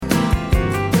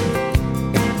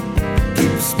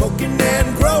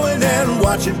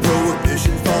watching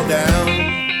prohibition fall down.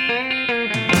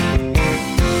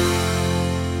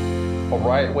 All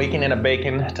right, waking in a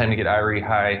bacon. Time to get Irie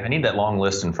high. I need that long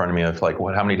list in front of me of like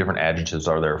how many different adjectives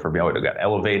are there for me? We got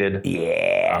elevated.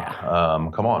 Yeah.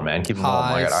 Come on, man, keep them going.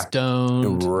 High,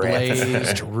 stoned,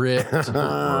 blazed, ripped.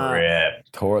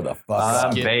 Ripped. Tore the fuck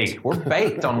up. Baked. We're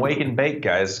baked on Wake and Bake,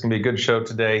 guys. It's gonna be a good show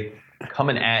today.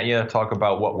 Coming at you, talk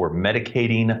about what we're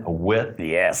medicating with,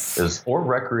 or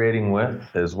recreating with,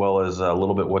 as well as a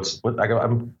little bit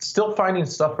I'm still finding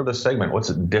stuff for this segment. What's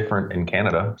different in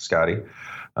Canada, Scotty?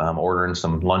 Ordering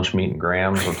some lunch meat and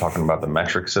grams. We're talking about the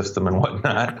metric system and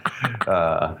whatnot,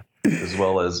 as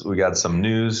well as we got some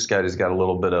news. Scotty's got a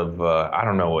little bit of, I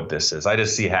don't know what this is. I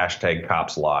just see hashtag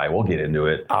cops lie. We'll get into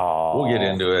it. Oh, we'll get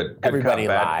into it. Good everybody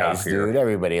cop, bad lies, cop here. dude.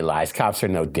 Everybody lies. Cops are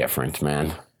no different,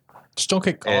 man. Just don't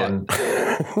get caught.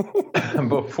 And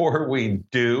before we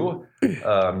do,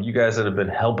 you guys that have been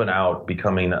helping out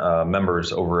becoming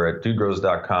members over at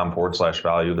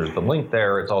dudegrows.com/value. There's the link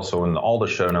there. It's also in all the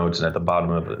show notes and at the bottom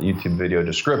of the YouTube video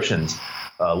descriptions.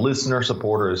 Listener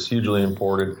supporter is hugely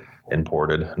important.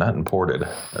 Not imported.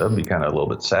 That would be kind of a little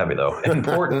bit savvy, though.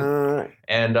 Important.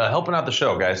 And helping out the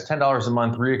show, guys. $10 a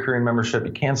month, recurring membership.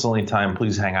 You cancel anytime.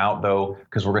 Please hang out, though,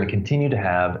 because we're going to continue to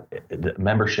have the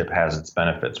membership has its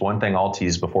benefits. One thing I'll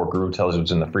tease before Guru tells you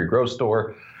what's in the free grow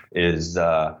store is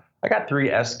I got 3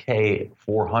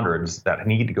 SK400s that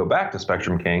need to go back to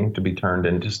Spectrum King to be turned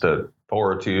into just a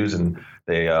 402s, and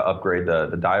they upgrade the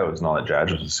diodes and all that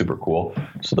jazz, which is super cool.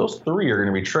 So those 3 are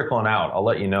going to be trickling out. I'll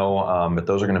let you know, but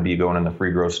those are going to be going in the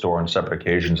free growth store on separate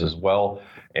occasions as well.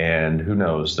 And who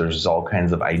knows? There's all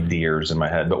kinds of ideas in my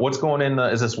head. But what's going in?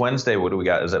 Is this Wednesday? What do we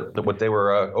got? Is that what they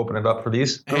were opening up for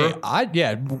these? Hey,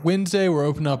 Wednesday we're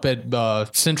opening up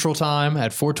at Central Time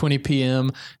at 4:20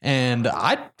 p.m. And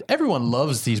everyone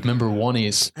loves these member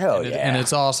oneies. Hell And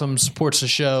it's awesome. Supports the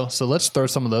show. So let's throw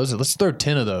some of those. Let's throw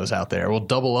 10 of those out there. We'll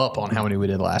double up on how many we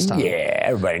did last time. Yeah,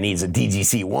 everybody needs a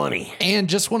DGC oneie. And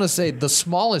just want to say the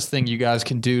smallest thing you guys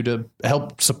can do to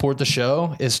help support the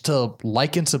show is to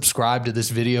like and subscribe to this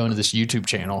video and to this YouTube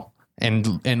channel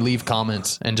and leave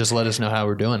comments and just let us know how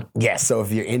we're doing. Yeah, so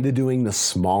if you're into doing the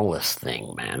smallest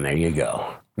thing, man, there you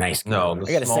go. Nice. No,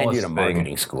 I got to send you to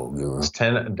marketing school, Guru. It's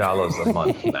 $10 a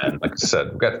month, man. Like I said,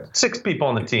 we've got 6 people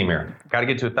on the team here. Got to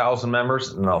get to 1,000 members,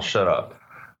 and I'll shut up.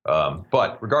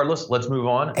 But regardless, let's move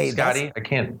on. Hey, Scotty,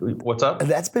 what's up?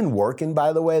 That's been working,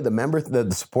 by the way.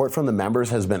 The support from the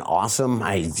members has been awesome.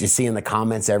 I just see in the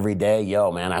comments every day,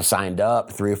 yo, man, I signed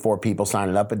up. 3 or 4 people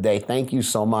signing up a day. Thank you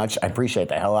so much. I appreciate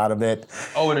the hell out of it.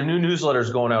 Oh, and a new newsletter is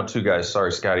going out too, guys.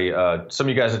 Sorry, Scotty. Some of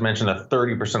you guys had mentioned a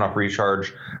 30% off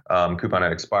recharge coupon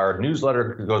had expired.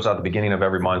 Newsletter goes out at the beginning of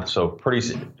every month. So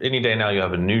any day now you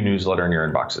have a new newsletter in your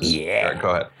inboxes. Yeah. All right, go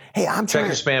ahead. Hey, check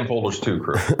your spam folders too,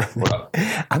 crew. What up?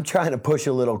 I'm trying to push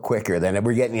a little quicker than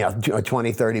we're getting,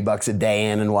 $20-$30 a day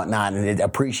in and whatnot, and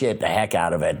appreciate the heck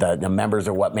out of it. The members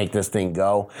are what make this thing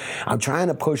go. I'm trying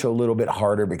to push a little bit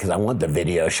harder because I want the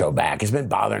video show back. It's been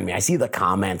bothering me. I see the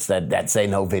comments that say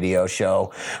no video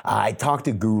show. I talked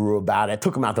to Guru about it. I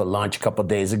took him out to lunch a couple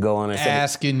days ago, and I said,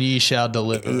 "Ask and ye shall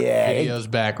deliver." Yeah, video's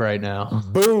back right now.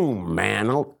 Boom,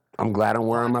 man. I'm glad I'm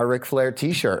wearing my Ric Flair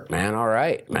t-shirt, man. All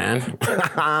right, man.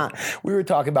 We were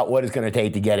talking about what it's going to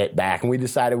take to get it back, and we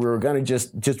decided we were going to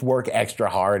just work extra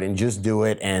hard and just do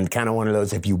it, and kind of one of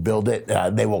those, if you build it,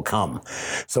 they will come.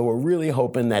 So we're really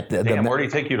hoping that where do you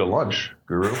take you to lunch,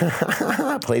 Guru?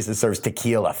 Place that serves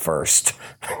tequila first.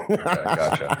 Okay,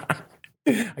 gotcha.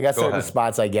 I got certain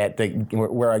spots I get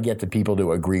where I get the people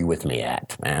to agree with me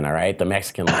at, man. All right, the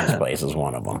Mexican lunch place is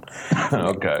one of them.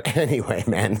 Okay. Anyway,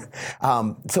 man.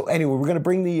 So anyway, we're gonna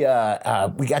bring we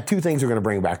got 2 things we're gonna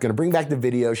bring back. We're gonna bring back the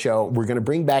video show. We're gonna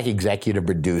bring back executive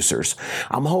producers.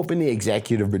 I'm hoping the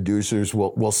executive producers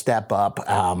will step up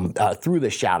through the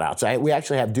shout outs. We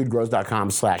actually have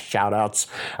dudegrows.com/shout outs.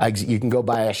 You can go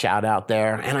buy a shout out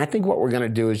there, and I think what we're gonna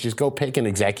do is just go pick an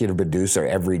executive producer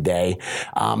every day.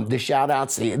 The shout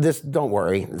outs, don't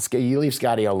worry. You leave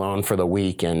Scotty alone for the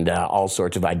week and all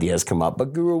sorts of ideas come up.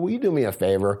 But Guru, will you do me a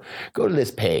favor? Go to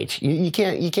this page. You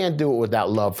can't do it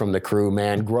without love from the crew,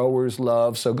 man. Growers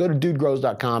love. So go to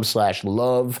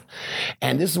dudegrows.com/love.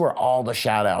 And this is where all the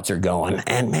shout outs are going.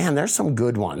 And man, there's some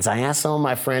good ones. I asked some of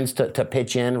my friends to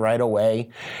pitch in right away.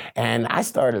 And I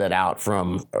started it out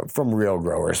from Real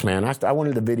Growers, man. I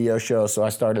wanted a video show, so I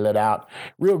started it out.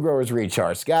 Real Growers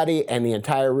Recharge. Scotty and the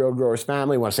entire Real Growers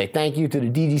family want to say thank you you to the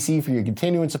DGC for your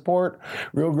continuing support.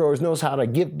 Real Growers knows how to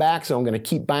give back, so I'm going to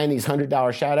keep buying these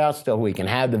 $100 shout-outs till we can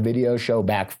have the video show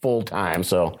back full-time.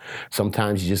 So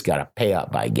sometimes you just got to pay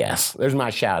up, I guess. There's my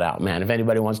shout-out, man. If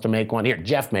anybody wants to make one, here,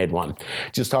 Jeff made one.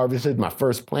 Just harvested my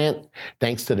first plant.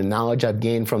 Thanks to the knowledge I've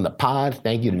gained from the pod.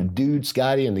 Thank you to Dude,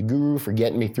 Scotty, and the Guru for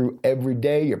getting me through every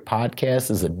day. Your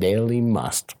podcast is a daily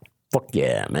must. Fuck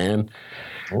yeah, man.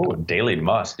 Oh, daily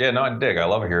must. Yeah, no, I dig. I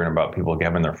love hearing about people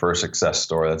having their first success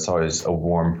story. That's always a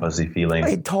warm, fuzzy feeling.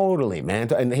 Hey, totally,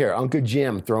 man. And here, Uncle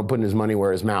Jim putting his money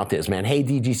where his mouth is, man. Hey,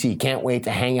 DGC, can't wait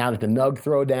to hang out at the Nug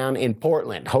Throwdown in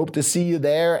Portland. Hope to see you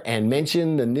there and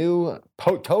mention the new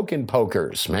token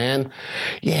pokers, man.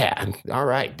 Yeah, all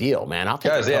right, deal, man. I'll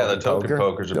take Guys, a the token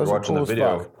pokers. If you're watching the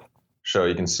video show,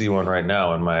 you can see one right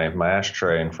now in my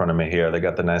ashtray in front of me here. They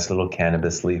got the nice little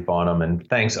cannabis leaf on them. And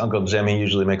thanks, Uncle Jim. He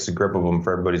usually makes a grip of them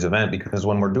for everybody's event, because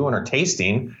when we're doing our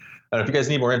tasting, and if you guys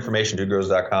need more information,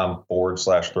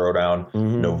 dudegrows.com/throwdown,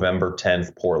 November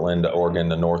 10th, Portland, Oregon,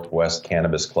 the Northwest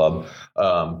Cannabis Club.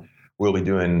 We'll be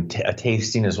doing a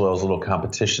tasting as well as a little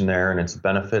competition there, and it's a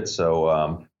benefit.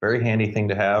 So very handy thing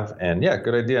to have. And yeah,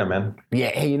 good idea, man. Yeah,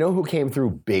 hey, you know who came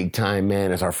through big time,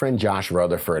 man, is our friend Josh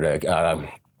Rutherford,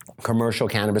 commercial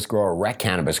cannabis grower, rec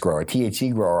cannabis grower,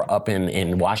 THC grower up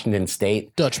in Washington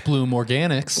State. Dutch Bloom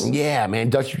Organics. Yeah, man,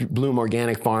 Dutch Bloom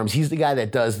Organic Farms. He's the guy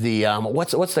that does the,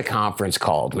 what's the conference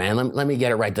called, man? Let me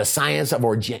get it right. The Science of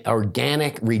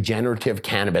Organic Regenerative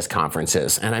Cannabis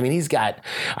Conferences. And I mean, he's got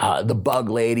the Bug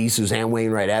Lady, Suzanne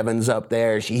Wainwright Evans up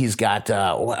there. He's got,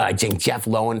 I think, Jeff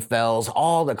Lowenfels,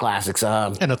 all the classics.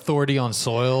 An authority on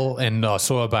soil and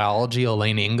soil biology,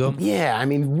 Elaine Ingham. Yeah, I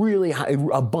mean, really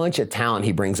a bunch of talent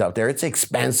he brings up there. It's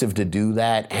expensive to do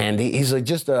that, and he's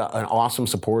just an awesome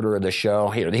supporter of the show.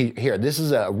 Here, this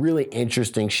is a really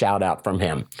interesting shout out from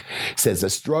him. It says, the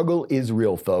struggle is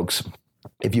real, folks.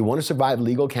 If you want to survive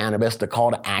legal cannabis, the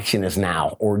call to action is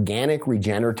now. Organic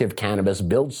regenerative cannabis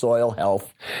builds soil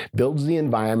health, builds the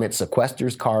environment,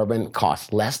 sequesters carbon,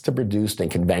 costs less to produce than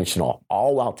conventional,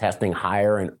 all while testing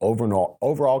higher in overall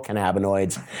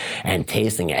cannabinoids and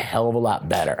tasting a hell of a lot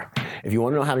better. If you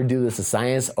want to know how to do this, the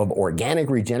Science of Organic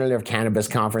Regenerative Cannabis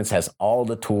Conference has all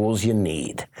the tools you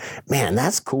need. Man,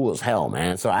 that's cool as hell,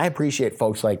 man. So I appreciate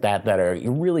folks like that are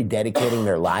really dedicating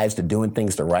their lives to doing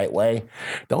things the right way.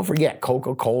 Don't forget,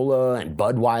 Coca-Cola and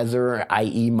Budweiser,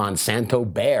 i.e.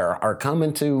 Monsanto Bayer, are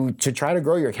coming to try to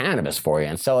grow your cannabis for you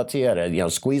and sell it to you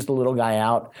at squeeze the little guy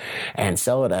out and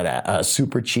sell it at a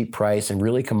super cheap price and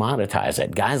really commoditize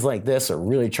it. Guys like this are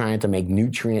really trying to make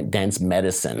nutrient-dense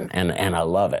medicine, and I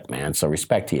love it, man. So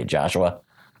respect to you, Joshua.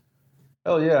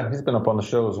 Hell yeah, he's been up on the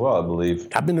show as well, I believe.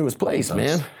 I've been to his place,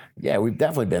 man. Yeah, we've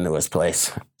definitely been to his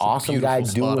place. Awesome guy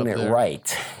doing it right.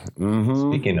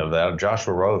 Mm-hmm. Speaking of that,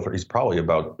 Joshua Rutherford, he's probably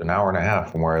about an hour and a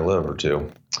half from where I live or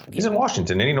two. He's in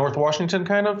Washington. Any North Washington,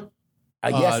 kind of?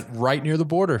 I guess. Right near the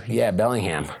border. Yeah,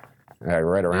 Bellingham.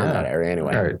 Right around that area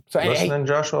anyway. All right. So listening,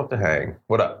 Joshua, to hang.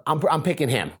 What up? I'm picking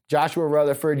him. Joshua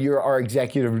Rutherford, you're our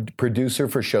executive producer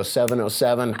for Show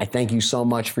 707. I thank you so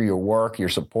much for your work, your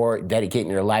support, dedicating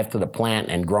your life to the plant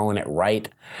and growing it right.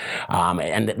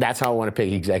 And that's how I want to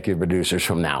pick executive producers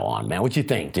from now on, man. What you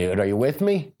think, dude? Are you with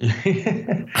me?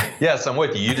 Yes, I'm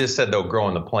with you. You just said, though,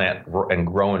 growing the plant and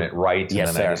growing it right. Yes,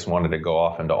 and then I just wanted to go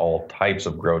off into all types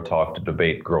of grow talk to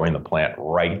debate growing the plant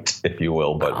right, if you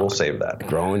will, but we'll save that.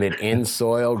 Growing it in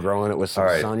soil, growing it with some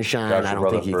sunshine. Joshua I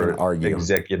don't think you can argue.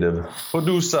 Executive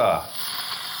producer.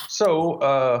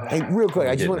 So, hey, real quick,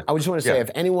 I just want to say, if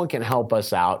anyone can help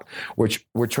us out,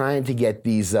 we're trying to get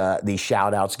these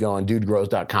shout outs going.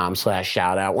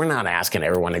 Dudegrows.com/shout out. We're not asking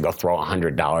everyone to go throw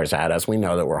 $100 at us. We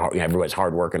know that everybody's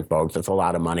hardworking folks. That's a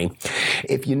lot of money.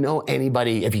 If you know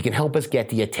anybody, if you can help us get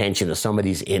the attention of some of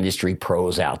these industry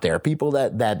pros out there, people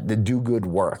that do good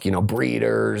work,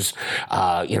 breeders,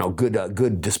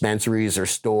 good dispensaries or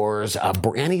stores,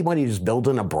 anybody who's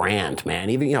building a brand,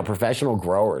 man, even professional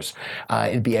growers,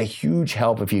 it'd be a huge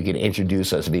help if you could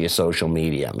introduce us via social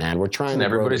media, man. We're trying to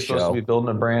grow the show. Everybody's supposed to be building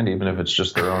a brand, even if it's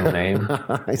just their own name. You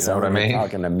know what I mean?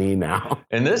 Talking to me now.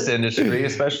 In this industry,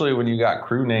 especially when you got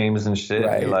crew names and shit,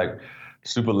 right. Like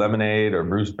Super Lemonade or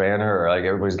Bruce Banner, or like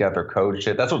everybody's got their code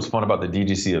shit. That's what's fun about the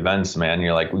DGC events, man.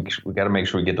 You're like, we got to make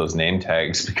sure we get those name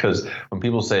tags, because when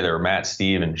people say they're Matt,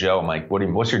 Steve, and Joe, I'm like,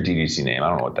 what's your DGC name? I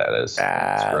don't know what that is.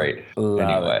 It's great.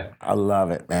 Anyway. I love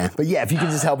it, man. But yeah, if you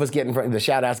could just help us get in front, the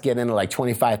shout outs get into like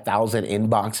 25,000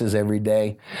 inboxes every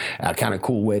day. Kind of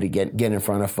cool way to get in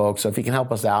front of folks. So if you can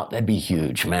help us out, that'd be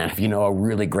huge, man. If you know a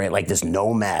really great, like this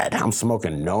Nomad, I'm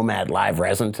smoking Nomad live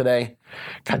resin today.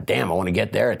 God damn, I want to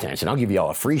get their attention. I'll give you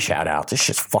all a free shout out. This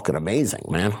shit's fucking amazing,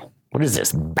 man. What is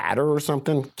this, batter or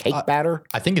something? Cake batter?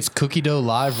 I think it's cookie dough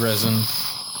live resin.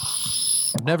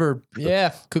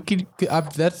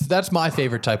 That's my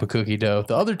favorite type of cookie dough.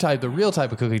 The other type, the real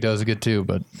type of cookie dough is good too,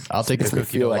 but I'll take the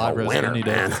cookie dough live resin any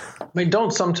day. I mean,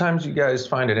 don't sometimes you guys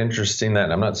find it interesting that,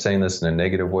 and I'm not saying this in a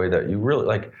negative way, that you really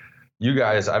like, you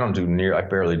guys, I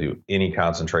barely do any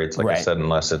concentrates, like I said,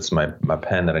 unless it's my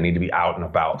pen that I need to be out and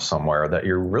about somewhere, that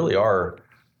you really are,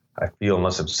 I feel,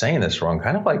 unless I'm saying this wrong,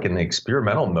 kind of like in the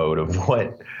experimental mode of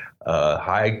what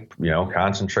high,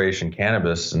 concentration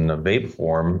cannabis in the vape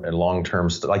form and long-term,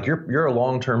 like you're a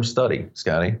long-term study,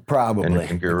 Scotty. Probably.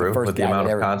 And Guru, with the amount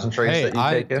of concentrates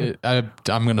that you take in.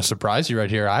 I'm going to surprise you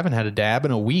right here. I haven't had a dab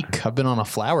in a week. I've been on a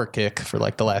flower kick for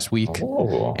like the last week.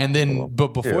 Oh. And then,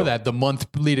 but before that, the month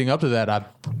leading up to that, I'm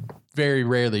very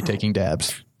rarely taking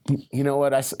dabs. You know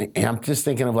what? I'm just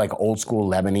thinking of like old school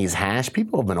Lebanese hash.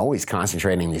 People have been always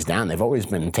concentrating these down. They've always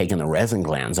been taking the resin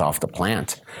glands off the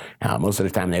plant. Most of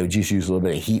the time, they would just use a little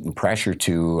bit of heat and pressure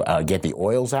to get the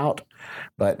oils out.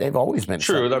 But they've always been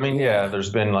true. I mean,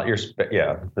 there's been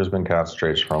there's been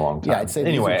concentrates for a long time. Yeah, I'd say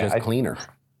anyway, these are just cleaner.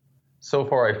 So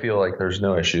far, I feel like there's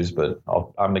no issues, but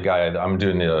I'm the guy. I'm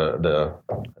doing the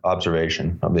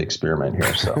observation of the experiment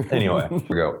here. So anyway, here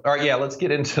we go. All right, let's get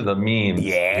into the memes.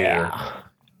 Yeah. Here.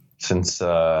 Since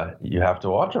you have to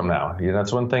watch them now.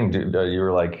 That's one thing, dude. You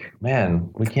were like, man,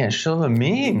 we can't show the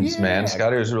memes, man.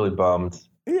 Scotty was really bummed.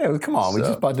 Yeah, well, come on. We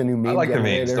just bought the new meme. I like the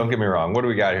memes. Don't get me wrong. What do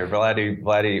we got here? Vladdy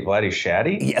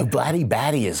Shaddy? Yeah, Vladdy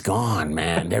Batty is gone,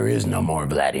 man. There is no more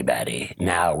Vladdy Batty.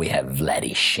 Now we have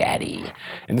Vladdy Shaddy.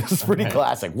 And this is pretty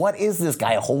classic. What is this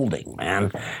guy holding,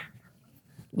 man?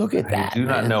 Look at that. I do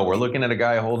not know. We're looking at a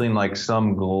guy holding like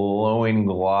some glowing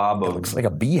glob of. It looks like a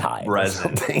beehive.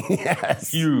 Resin. Or something.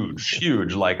 Yes.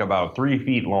 Huge, like about 3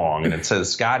 feet long. And it says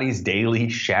Scotty's Daily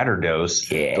Shatter Dose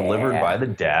delivered by the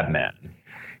Dab Man.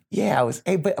 Yeah,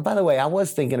 but by the way, I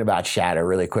was thinking about shatter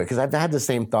really quick because I've had the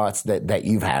same thoughts that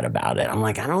you've had about it. I'm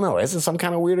like, I don't know, is this some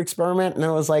kind of weird experiment? And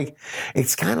I was like,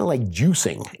 it's kind of like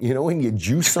juicing. When you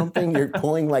juice something, you're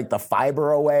pulling like the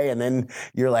fiber away, and then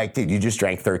you're like, dude, you just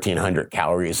drank 1,300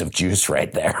 calories of juice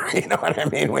right there. You know what I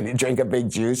mean? When you drink a big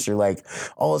juice, you're like,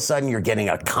 all of a sudden you're getting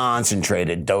a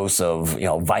concentrated dose of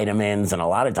vitamins and a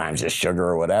lot of times just sugar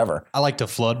or whatever. I like to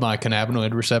flood my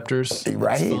cannabinoid receptors.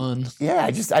 Right? It's fun. Yeah,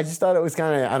 I just thought it was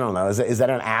kind of, I don't know. Is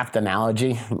that an apt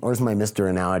analogy? Where's my Mr.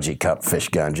 Analogy cup fish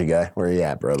ganja guy? Where are you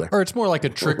at, brother? Or it's more like a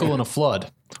trickle and a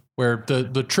flood, where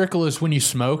the trickle is when you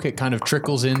smoke, it kind of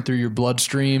trickles in through your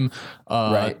bloodstream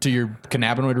to your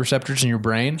cannabinoid receptors in your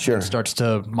brain. Sure. It starts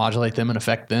to modulate them and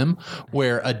affect them,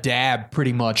 where a dab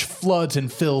pretty much floods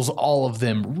and fills all of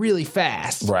them really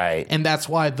fast. Right. And that's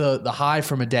why the high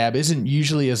from a dab isn't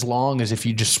usually as long as if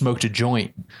you just smoked a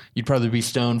joint. You'd probably be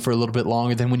stoned for a little bit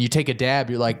longer. Than when you take a dab,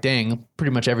 you're like, dang,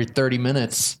 pretty much every 30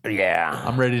 minutes. Yeah.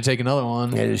 I'm ready to take another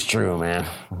one. It is true, man.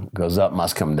 Goes up,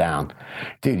 must come down.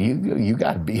 Dude, you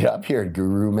got beat up here,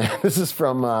 Guru, man. This is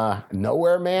from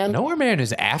Nowhere Man. Nowhere Man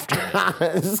is after.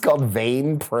 This is called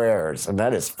Vain Prayers, and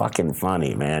that is fucking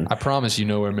funny, man. I promise you,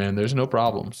 Nowhere Man, there's no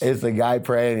problems. It's the guy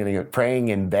praying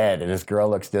in bed, and this girl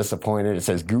looks disappointed. It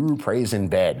says, Guru prays in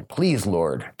bed. Please,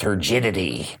 Lord,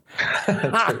 turgidity.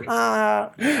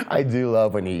 I do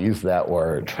love when you use that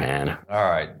word, man. All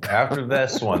right. After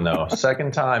this one, though,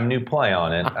 second time, new play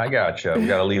on it. I got you. We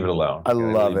got to leave it alone. I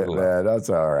love it, man. That's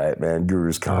all right, man.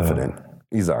 Guru's confident.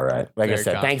 He's all right. Like I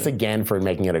said, thanks again for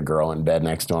making it a girl in bed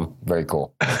next to him. Very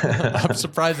cool. I'm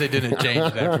surprised they didn't change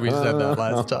it after we said that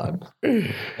last time.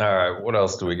 All right. What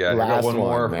else do we got? We got one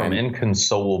more from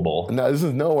Inconsolable. No, this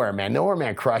is Nowhere Man. Nowhere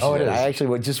Man crushes it. I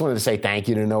actually just wanted to say thank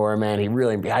you to Nowhere Man.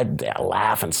 I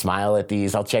laugh and smile at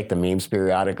these. I'll check the memes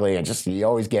periodically, and you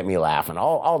always get me laughing.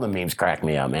 All the memes crack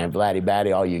me up, man. Vladdy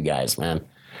Batty, all you guys, man.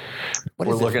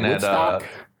 We're looking at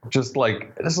just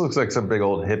like, this looks like some big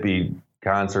old hippie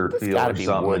concert field or something.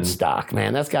 Gotta be Woodstock,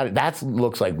 man. That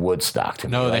looks like Woodstock to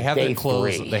me. No, they like have their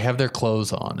clothes. They have their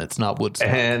clothes on. It's not Woodstock.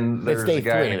 And there's it's day a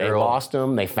guy 3. They lost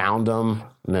them. They found them,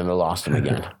 and then they lost them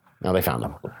again. Now they found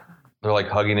them. They're like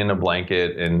hugging in a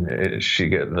blanket, and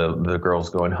the girl's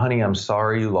going, "Honey, I'm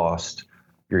sorry you lost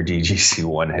your DGC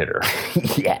one hitter."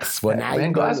 Yes. Well,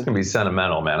 now glass can be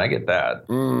sentimental, man. I get that.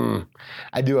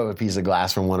 I do have a piece of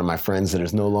glass from one of my friends that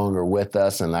is no longer with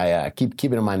us, and I keep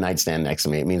it on my nightstand next to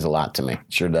me. It means a lot to me. It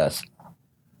sure does.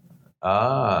 So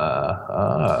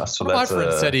that's my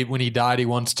friend said when he died, he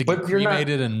wants to get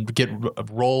cremated and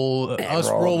roll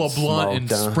a blunt and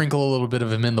sprinkle a little bit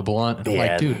of him in the blunt. I'm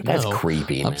like, dude, that's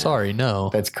creepy. I'm sorry, no.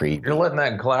 That's creepy. You're letting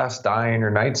that glass die in your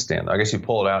nightstand. I guess you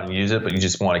pull it out and use it, but you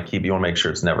just want to make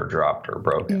sure it's never dropped or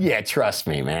broken. Yeah, trust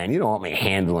me, man. You don't want me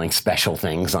handling special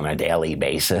things on a daily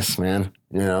basis, man.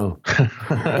 You know,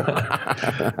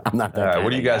 I'm not that. All right, kind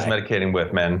what are you of guys guy. medicating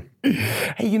with, man?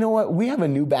 Hey, you know what? We have a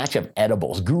new batch of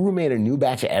edibles. Guru made a new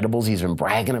batch of edibles. He's been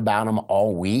bragging about them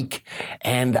all week,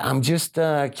 and I'm just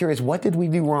curious. What did we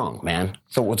do wrong, man?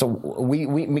 So we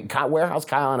Warehouse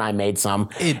Kyle and I made some,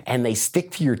 and they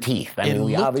stick to your teeth. I mean,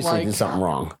 we looked obviously like- did something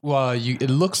wrong. Well, it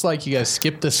looks like you guys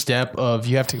skipped the step of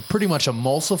you have to pretty much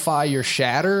emulsify your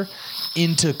shatter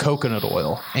into coconut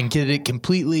oil and get it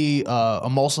completely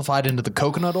emulsified into the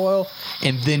coconut oil,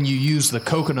 and then you use the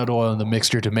coconut oil in the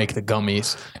mixture to make the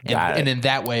gummies. Got it. And in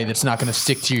that way, that's not going to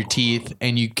stick to your teeth,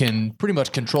 and you can pretty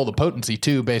much control the potency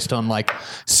too, based on like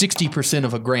 60%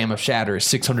 of a gram of shatter is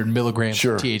 600 milligrams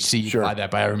Sure, of THC. You sure. divide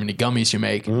that by however many gummies you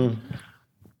make. You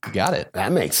got it.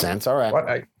 That makes sense. All right. What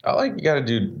I like you got to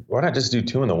do. Why not just do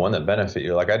two in the one that benefit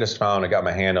you? Like I just found I got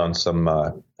my hand on some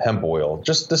hemp oil.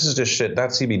 This is just shit.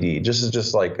 Not CBD. This is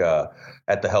just like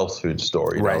at the health food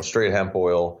store. You know, Right. straight hemp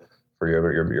oil for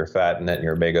your fat and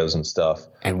your omegas and stuff.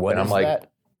 And what I'm is like, that?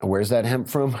 Where's that hemp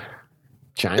from?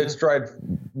 China? It's dried.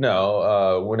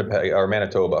 No, Winnipeg or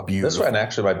Manitoba. This Beautiful. one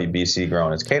actually might be BC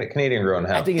grown. It's Canadian grown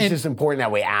hemp. I think it's just important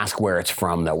that we ask where it's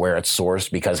from, that where it's sourced,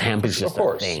 because hemp is just a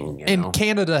course. thing. You And know?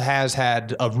 Canada has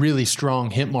had a really strong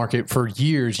hemp market for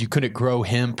years. You couldn't grow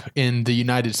hemp in the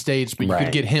United States, but you Right.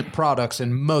 could get hemp products,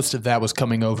 and most of that was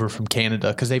coming over from Canada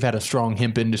because they've had a strong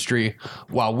hemp industry.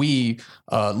 While we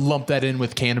lump that in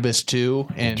with cannabis too,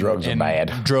 and Drugs are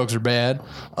bad. Drugs are bad.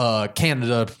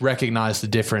 Canada recognized the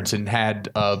difference and had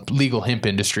a legal hemp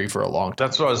industry for a long time.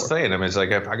 That's what I was saying. I mean, it's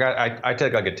like if I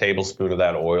take like a tablespoon of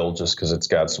that oil just because it's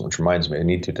got so much. Reminds me, I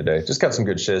need to today. Just got some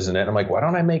good shiz in it. I'm like, why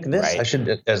don't I make this? Right. I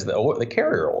should as the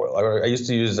carrier oil. I used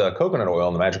to use coconut oil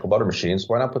in the magical butter machines.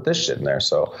 Why not put this shit in there?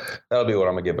 So that'll be what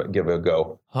I'm gonna give it a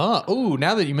go. Huh. Oh,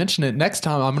 now that you mention it, next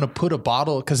time I'm going to put a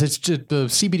bottle, because it's just the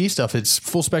CBD stuff. It's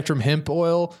full spectrum hemp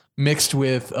oil mixed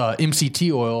with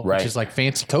MCT oil, Right. which is like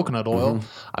fancy coconut oil.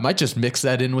 I might just mix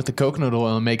that in with the coconut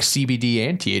oil and make CBD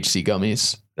and THC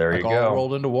gummies. There like you all go.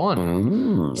 rolled into one.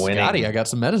 Mm. Winning. Scotty, I got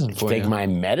some medicine for Take you. my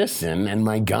medicine and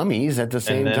my gummies at the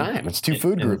same then- time. It's two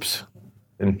food groups.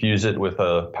 Infuse it with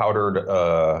a powdered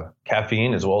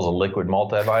caffeine as well as a liquid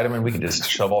multivitamin. We can just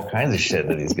shove all kinds of shit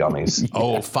into these gummies.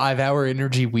 Oh, 5-hour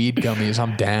energy weed gummies.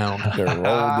 I'm down. They're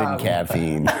rolled in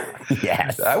caffeine.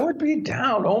 Yes. I would be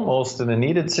down almost in a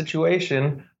needed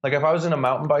situation. Like if I was in a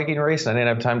mountain biking race and I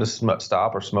didn't have time to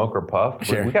stop or smoke or puff,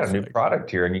 Sure. we got a new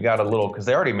product here, and you got a little, because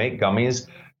they already make gummies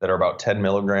that are about 10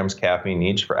 milligrams caffeine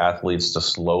each for athletes to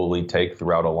slowly take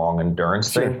throughout a long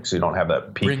endurance thing, so you don't have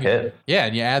that peak hit. Yeah,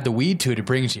 and you add the weed to it. It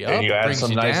brings you up. And you it add brings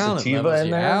some you nice down. sativa it levels in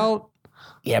you there. out.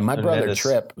 Yeah, my And brother then it's-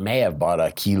 Trip may have bought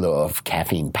a kilo of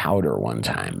caffeine powder one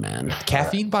time, man.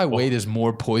 Caffeine by weight is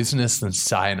more poisonous than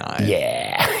cyanide.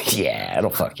 Yeah, it'll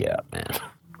fuck you up, man.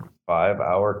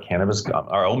 5-hour cannabis gum.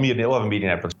 All right, we'll have a meeting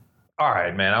after. All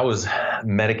right, man. I was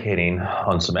medicating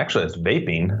on some. Actually, it's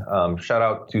vaping. Shout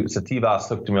out to Sativas,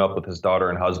 hooked me up with his daughter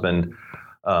and husband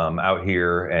out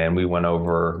here, and we went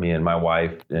over, me and my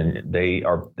wife, and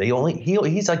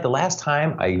he's like, the last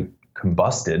time I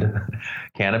combusted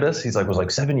cannabis, he's like, was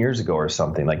like 7 years ago or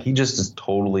something. Like he just is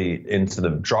totally into the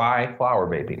dry flower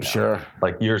vaping now. Sure.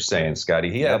 Like you're saying,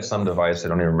 Scotty, he had some device. I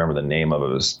don't even remember the name of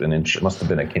it. It must have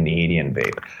been a Canadian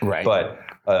vape. Right.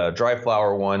 But dry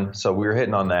flower one. So we were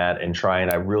hitting on that and trying.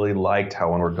 I really liked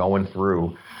how when we're going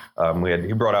through,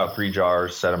 he brought out 3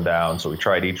 jars, set them down. So we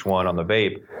tried each one on the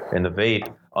vape, and the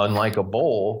vape, unlike a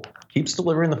bowl, keeps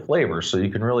delivering the flavor. So you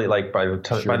can really by the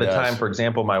time, for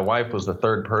example, my wife was the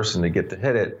third person to get to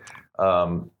hit it.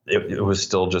 It was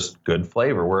still just good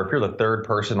flavor. Where if you're the third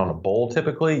person on a bowl,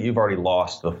 typically you've already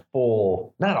lost the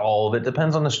full, not all of it,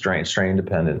 depends on the strain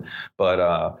dependent.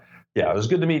 But yeah, it was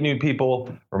good to meet new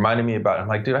people. Reminded me about it. I'm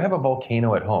like, dude, I have a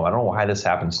volcano at home. I don't know why this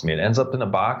happens to me. It ends up in a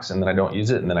box and then I don't use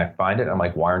it. And then I find it. I'm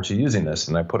like, why aren't you using this?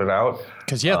 And I put it out.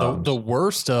 Because, the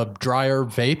worst a dry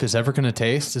herb vape is ever going to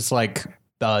taste is like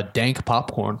dank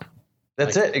popcorn.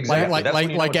 That's it. Exactly. That's when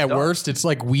you know Like it's at done. worst, it's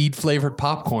like weed flavored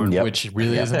popcorn, Yep. which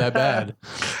really isn't that bad.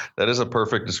 That is a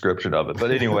perfect description of it.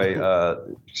 But anyway,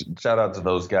 shout out to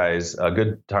those guys. A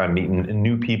good time meeting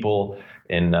new people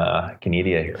in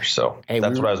Canada here. So Hey,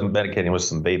 that's what I was medicating with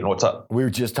some vaping. What's up? We were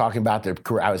just talking about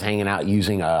I was hanging out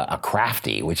using a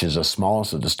Crafty, which is the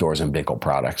smallest of the stores in Bickle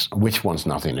products, which one's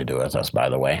nothing to do with us, by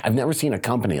the way. I've never seen a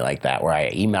company like that where I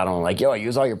emailed them like, yo, I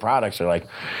use all your products. They're like,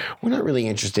 we're not really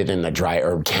interested in the dry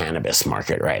herb cannabis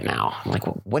market right now. I'm like,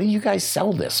 what do you guys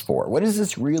sell this for? What is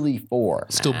this really for?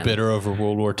 Still man? bitter over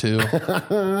World War II.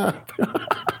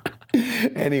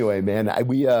 Anyway, man, I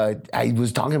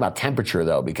was talking about temperature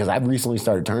though, because I've recently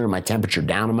started turning my temperature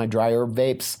down on my dry herb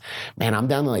vapes. Man, I'm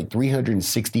down to like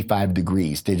 365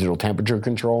 degrees digital temperature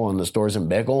control on the Storz and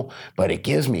Bickel, but it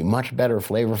gives me much better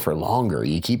flavor for longer.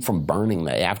 You keep from burning.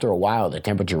 After a while, the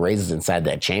temperature raises inside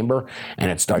that chamber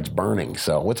and it starts burning.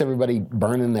 So what's everybody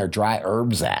burning their dry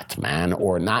herbs at, man?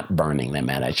 Or not burning them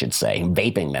at, I should say,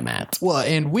 vaping them at? Well,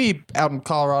 and we out in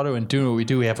Colorado and doing what we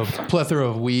do, we have a plethora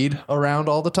of weed around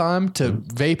all the time to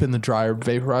vape in the dry herb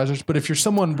vaporizers. But if you're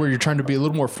someone where you're trying to be a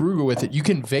little more frugal with it, you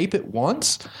can vape it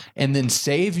once and then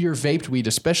save your vaped weed,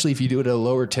 especially if you do it at a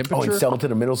lower temperature. Oh, and sell it to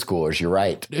the middle schoolers. You're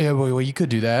right. Yeah, well, you could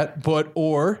do that,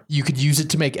 or you could use it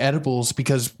to make edibles,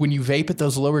 because when you vape at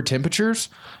those lower temperatures,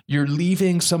 you're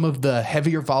leaving some of the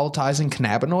heavier volatilizing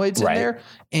cannabinoids in there,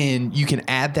 and you can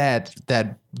add that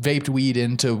vaped weed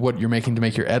into what you're making to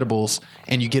make your edibles,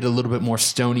 and you get a little bit more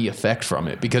stony effect from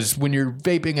it. Because when you're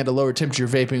vaping at a lower temperature, you're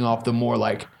vaping off the more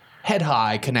like head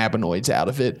high cannabinoids out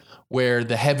of it, where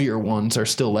the heavier ones are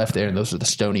still left there, and those are the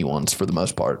stony ones for the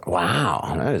most part.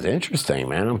 Wow, that is interesting,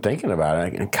 man. I'm thinking about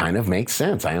it. It kind of makes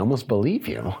sense. I almost believe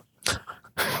you.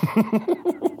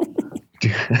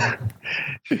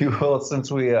 Well,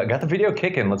 since we got the video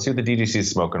kicking, let's see what the DGC's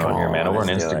smoking on here, man. Over on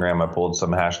Instagram, I pulled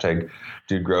some hashtag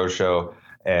Dude Grow Show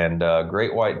and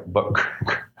Great White Butt.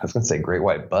 I was going to say Great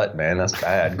White Butt, man. That's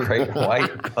bad. Great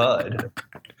White Bud.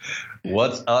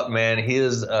 What's up, man? He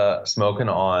is smoking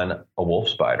on a wolf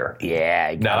spider.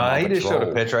 Yeah. He just showed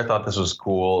a picture. I thought this was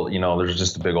cool. You know, there's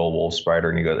just a big old wolf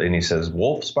spider, and he says,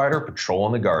 "Wolf spider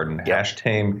patrolling the garden." Yep.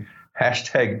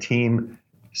 Hashtag team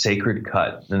Sacred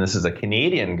Cut. And this is a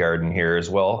Canadian garden here as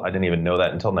well. I didn't even know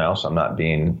that until now, so I'm not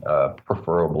being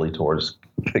preferably towards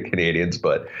the Canadians,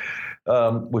 but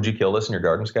would you kill this in your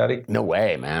garden, Scotty? No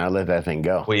way, man. I'd let that thing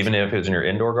go. Well, even if it was in your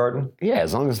indoor garden? Yeah,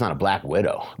 as long as it's not a black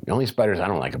widow. The only spiders I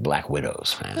don't like are black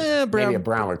widows, man. Maybe a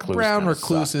brown recluse. Brown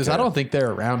recluses. I don't think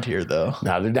they're around here, though.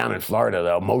 No, they're down in Florida,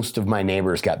 though. Most of my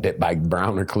neighbors got bit by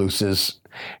brown recluses.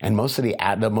 And most of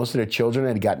the children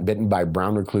had gotten bitten by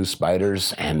brown recluse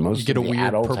spiders, and most of the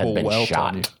adults had been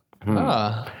shot.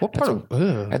 What part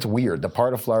that's weird. The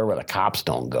part of Florida where the cops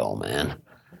don't go, man.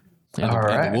 And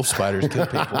the wolf spiders kill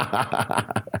people.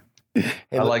 I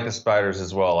like the spiders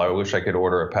as well. I wish I could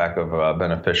order a pack of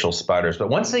beneficial spiders, but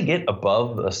once they get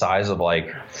above the size of like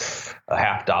a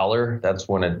 $50, that's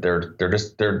when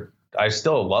they're. I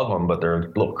still love them, but they're a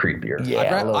little creepier.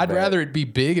 Yeah, I'd rather it be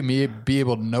big and me be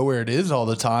able to know where it is all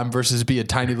the time versus be a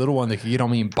tiny little one that could get on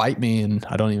me and bite me and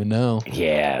I don't even know.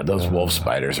 Yeah, those wolf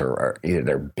spiders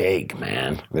they're big,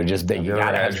 man. They're just big. You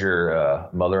ever had your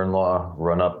mother-in-law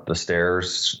run up the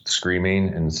stairs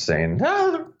screaming and saying,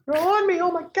 "No, they're on me,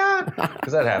 oh my God."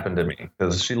 Because that happened to me,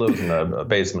 because she lives in a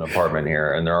basement apartment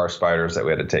here, and there are spiders that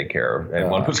we had to take care of, and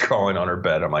one was crawling on her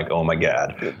bed. I'm like, oh my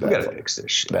God, we got to fix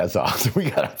this shit. That's awesome. We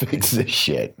got to fix this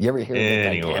shit. You ever hear of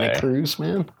the Titanic cruise,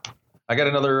 man? I got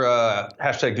another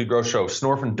hashtag Dude Grow Show,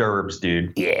 Snorfin' Derbs,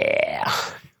 dude. Yeah.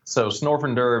 So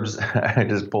Snorfin' Derbs, I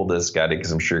just pulled this, Scotty,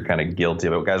 because I'm sure you're kind of guilty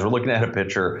of it. Guys, we're looking at a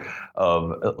picture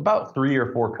of about 3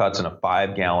 or 4 cuts in a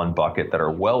 5-gallon bucket that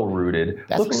are well-rooted.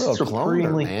 That's looks a little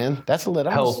cloner, man. That's a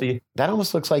little healthy. That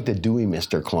almost looks like the Dewey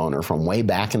Mr. Cloner from way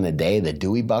back in the day. The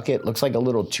Dewey bucket looks like a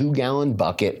little 2-gallon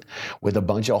bucket with a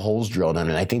bunch of holes drilled in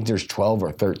it. I think there's 12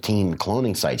 or 13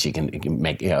 cloning sites you can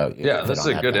make. Yeah, this is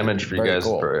a good image for you guys.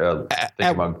 Cool. For,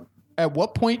 At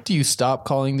what point do you stop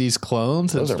calling these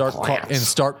clones and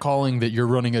start calling that you're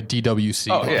running a DWC?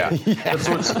 Oh, yeah. That's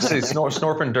what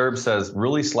Snorfin' Derb says,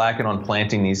 really slacking on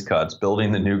planting these cuts.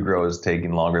 Building the new grow is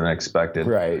taking longer than expected.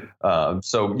 Right.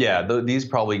 So, yeah, these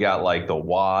probably got like the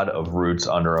wad of roots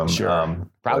under them. Sure.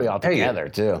 Probably all together,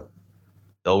 too.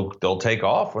 They'll take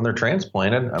off when they're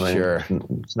transplanted. I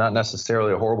mean, It's not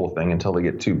necessarily a horrible thing until they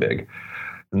get too big.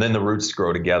 And then the roots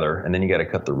grow together, and then you got to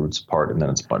cut the roots apart, and then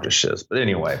it's a bunch of shiz. But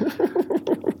anyway,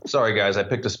 sorry, guys. I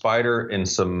picked a spider and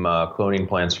some cloning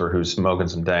plants for who's smoking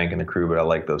some dank in the crew, but I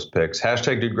like those picks.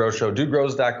 Hashtag Dude Grow Show,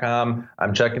 dudegrows.com.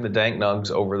 I'm checking the dank nugs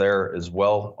over there as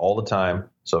well all the time.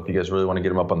 So if you guys really want to get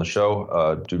them up on the show,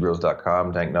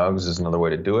 dudegrows.com, dank nugs is another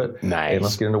way to do it. Nice. And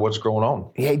let's get into what's going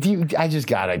on. Yeah, I just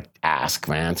got to ask,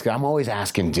 man. I'm always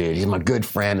asking, dude. He's my good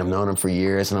friend. I've known him for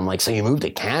years. And I'm like, so you moved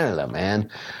to Canada, man.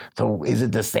 So is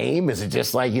it the same? Is it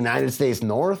just like United States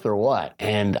North or what?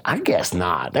 And I guess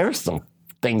not. There's some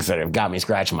things that have got me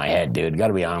scratching my head, dude. Got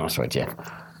to be honest with you.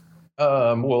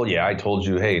 Well, yeah, I told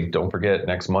you, hey, don't forget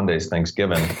next Monday's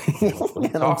Thanksgiving. What are you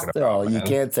talking about, You man?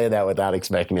 can't say that without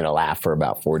expecting me to laugh for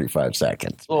about 45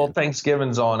 seconds. Well,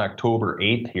 Thanksgiving's on October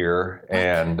 8th here,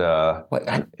 and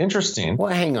interesting.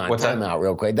 Well, hang on, What's time that? out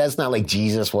real quick. That's not like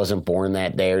Jesus wasn't born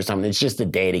that day or something. It's just a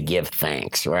day to give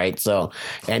thanks, right? So,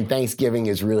 and Thanksgiving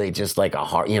is really just like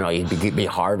it'd be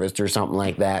harvest or something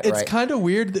like that, It's right? kind of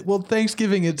weird that, well,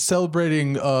 Thanksgiving, it's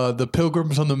celebrating the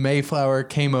Pilgrims on the Mayflower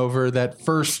came over that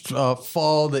first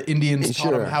fall. The Indians taught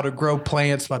Sure. them how to grow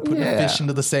plants by putting Yeah. fish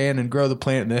into the sand and grow the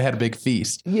plant, and they had a big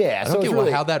feast. Yeah, I so don't it's get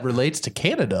really, how that relates to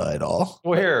Canada at all.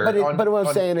 Well, here, but what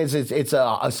I'm saying is it's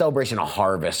a celebration of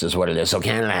harvest is what it is. So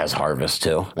Canada has harvest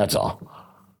too. That's all.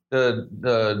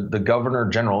 the Governor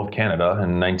General of Canada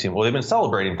they've been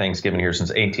celebrating Thanksgiving here since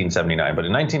 1879, but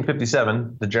in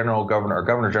 1957, the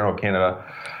Governor General of Canada,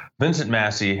 Vincent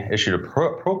Massey, issued a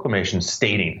proclamation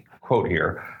stating, quote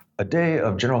here, "A day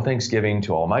of general thanksgiving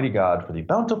to Almighty God for the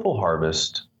bountiful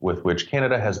harvest with which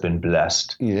Canada has been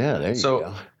blessed." Yeah, there you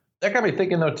go. That got me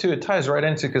thinking, though, too. It ties right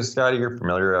into, because, Scotty, you're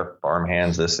familiar, farm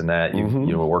hands, this and that.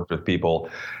 You worked with people.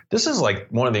 This is like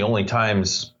one of the only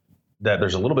times that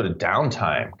there's a little bit of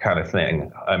downtime kind of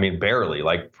thing. I mean, barely,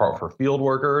 like for field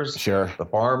workers, Sure. the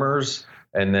farmers.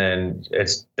 And then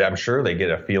I'm sure they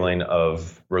get a feeling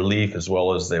of relief as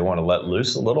well as they want to let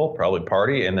loose a little, probably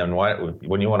party. And then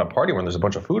when you want to party, when there's a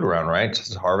bunch of food around, right?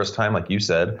 It's harvest time, like you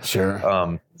said.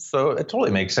 Sure. So it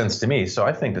totally makes sense to me. So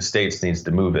I think the States needs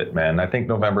to move it, man. I think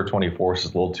November 24th is a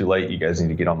little too late. You guys need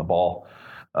to get on the ball.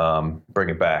 Bring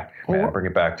it back, man. Bring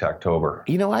it back to October.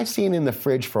 You know, I've seen in the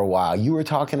fridge for a while. You were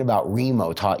talking about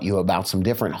Remo taught you about some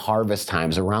different harvest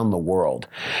times around the world.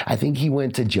 I think he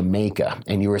went to Jamaica,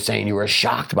 and you were saying you were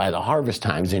shocked by the harvest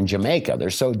times in Jamaica. They're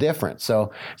so different.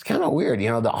 So it's kind of weird.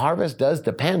 You know, the harvest does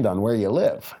depend on where you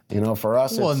live. You know, for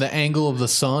us, Well, and the angle of the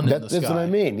sun in the that's what I sky.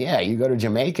 mean. Yeah, you go to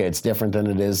Jamaica, it's different than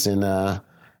it is in True.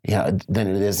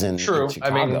 in I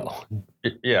mean, Chicago.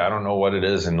 Yeah, I don't know what it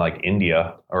is in like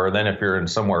India, or then if you're in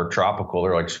somewhere tropical,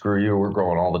 they're like, screw you, we're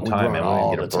growing all the time, and all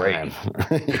we need the a break. time.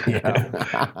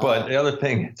 Yeah. But the other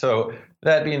thing, so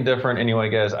that being different, anyway,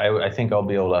 guys, I think I'll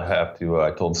be able to have to.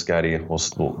 I told Scotty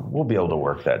we'll be able to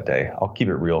work that day. I'll keep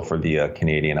it real for the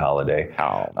Canadian holiday.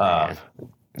 Oh, man.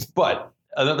 But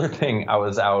another thing, I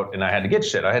was out and I had to get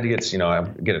shit. I had to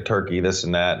get, get a turkey, this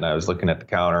and that. And I was looking at the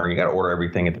counter. You got to order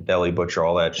everything at the deli, butcher,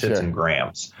 all that shit's Sure. in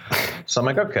grams. So I'm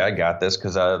like, okay, I got this.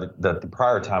 Because the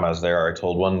prior time I was there, I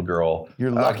told one girl,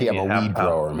 You're lucky give I'm me a half weed pound.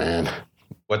 grower, man.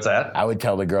 What's that? I would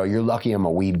tell the girl, you're lucky I'm a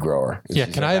weed grower. Yeah,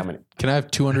 She's can like, I "How many-" have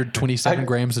 227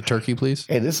 grams of turkey, please?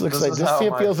 Hey, this looks This like is this how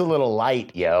shit my- feels a little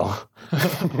light, yo.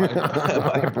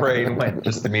 My brain went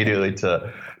just immediately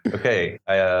to, okay,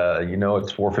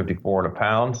 it's $4.54 in a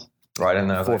pound. Right in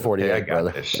there, I was like, $4.48, okay, I got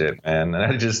brother. this shit, man. And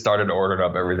I just started ordering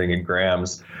up everything in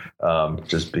grams,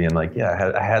 just being like,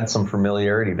 yeah, I had some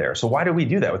familiarity there. So why do we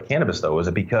do that with cannabis, though? Is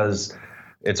it because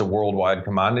it's a worldwide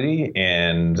commodity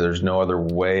and there's no other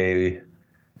way?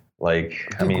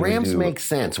 Like, The grams make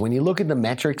sense. When you look at the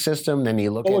metric system, then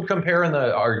you look Well, at comparing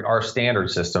our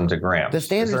standard system to grams. the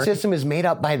standard system is made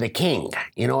up by the king.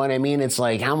 You know what I mean? It's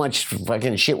like how much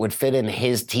fucking shit would fit in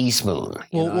his teaspoon.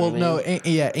 You know what I mean? No,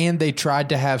 and they tried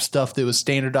to have stuff that was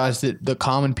standardized that the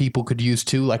common people could use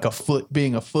too, like a foot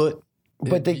being a foot.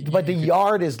 But the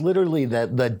yard is literally the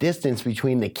distance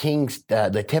between the king's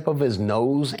the tip of his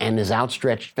nose and his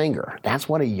outstretched finger. That's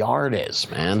what a yard is,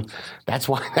 man. That's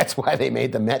why they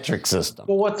made the metric system.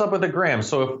 Well, what's up with the grams?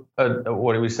 So, if,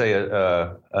 what do we say?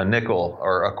 A nickel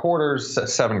or a quarter's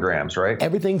 7 grams, right?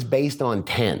 Everything's based on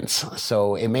tens,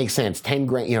 so it makes sense.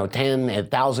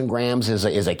 1,000 grams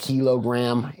is a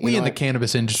kilogram. We in the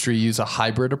cannabis industry use a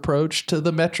hybrid approach to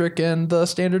the metric and the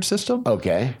standard system.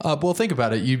 Okay. Well, think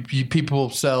about it. You people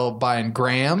sell buying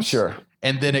grams. Sure.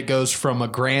 And then it goes from a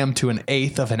gram to an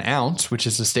eighth of an ounce, which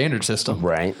is the standard system.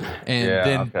 Right. And Yeah,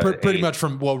 then okay, pretty eighth.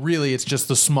 much really it's just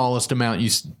the smallest amount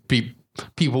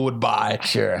people would buy.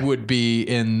 Sure. Would be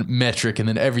in metric, and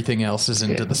then everything else is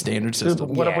into the standard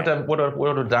system. What up with them? What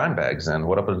are the dime bags then?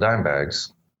 What up with the dime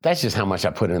bags? That's just how much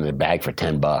I put in the bag for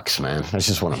 $10, man. That's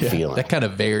just what I'm feeling. That kind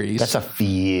of varies. That's a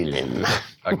feeling.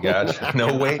 I got you.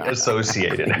 No weight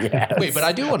associated. Yes. Wait, but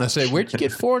I do want to say, where'd you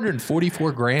get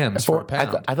 444 grams for a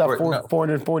pound? I thought Or- no.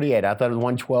 448. I thought it was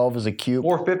 112 as a cube.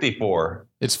 454.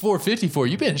 It's 454.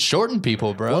 You've been shorting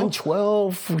people, bro.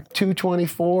 112,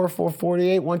 224,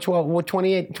 448, 112,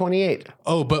 28.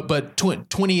 Oh, but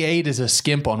 28 is a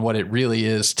skimp on what it really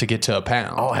is to get to a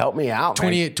pound. Oh, help me out,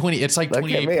 man. 20. It's like Look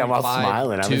 28. at me. I'm all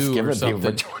smiling. I've been skipping people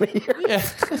for 20 years.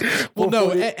 Yeah. Well, no,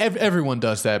 everyone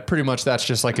does that. Pretty much that's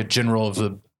just like a general of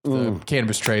the the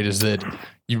cannabis trade is that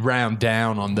you round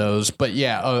down on those. But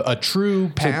yeah, a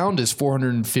true pound is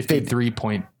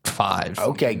 453.5.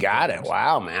 Okay, got it.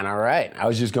 Wow, man. All right. I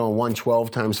was just going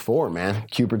 112 times 4, man.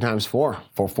 Cooper times 4,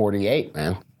 448,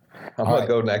 man. I'm going to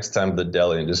go next time to the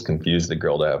deli and just confuse the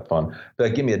girl to have fun. Be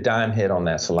like, give me a dime hit on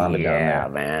that salami down Yeah, there.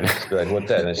 man. Be like, what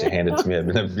that? And then she handed it to me. And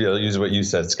then use what you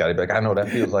said, Scotty. Be like, I know that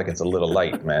feels like it's a little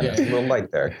light, man. It's a little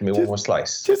light there. Give me one more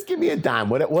slice. Just give me a dime.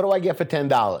 What do I get for $10?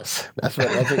 That's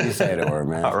what you say to her,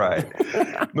 man. All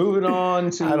right. Moving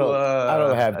on to. I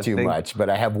don't have too much, but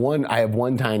I have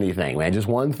one tiny thing, man. Just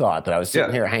one thought that I was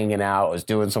sitting here hanging out. I was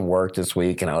doing some work this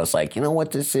week, and I was like, you know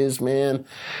what this is, man?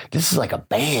 This is like a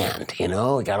band, you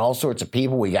know? We got all sorts of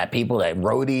people. We got people that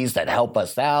roadies that help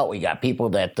us out. We got people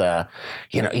that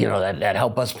that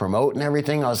help us promote and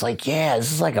everything. I was like, yeah,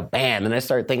 this is like a band. And I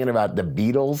started thinking about the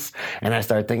Beatles, and I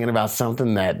started thinking about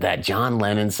something that John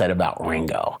Lennon said about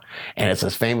Ringo. And it's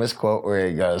this famous quote where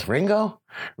he goes, Ringo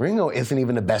isn't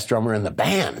even the best drummer in the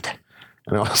band.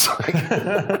 And I was like,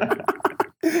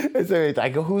 I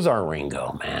go, who's our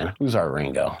Ringo, man? Who's our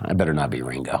Ringo? I better not be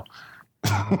Ringo.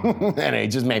 And it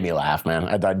just made me laugh, man.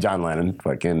 I thought John Lennon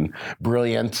fucking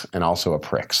brilliant and also a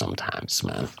prick sometimes,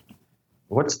 man.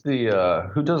 What's the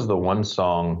who does the one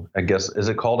song? I guess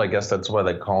that's why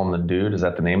they call him the Dude. Is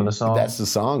that the name of the song? That's the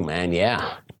song, man.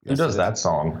 Yeah. Who does that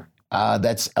song?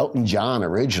 That's Elton John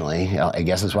originally. I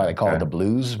guess that's why they call it the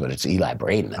blues, but it's Eli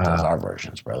Braden that does our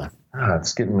versions, brother.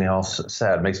 It's getting me all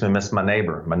sad. It makes me miss my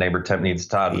neighbor. My neighbor Temp Needs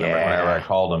Todd. Yeah. Whenever I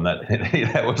called him,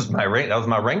 that was my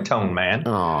ringtone, man.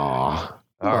 Aww.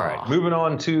 All right, moving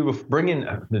on to bringing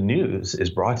the news is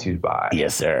brought to you by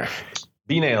Yes, sir.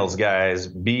 B-Nails, guys,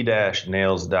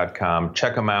 b-nails.com.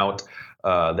 Check them out.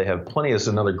 They have plenty. It's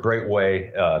another great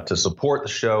way to support the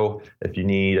show. If you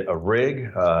need a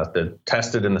rig to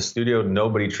test it in the studio,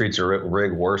 nobody treats a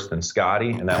rig worse than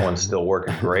Scotty, and that one's still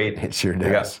working great. It sure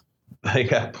does. They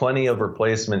got plenty of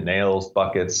replacement nails,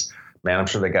 buckets. Man, I'm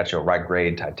sure they got you a right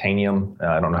grade titanium.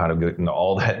 I don't know how to get into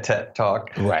all that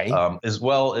talk. Right. As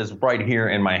well as right here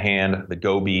in my hand, the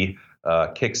Gobi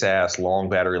kicks ass, long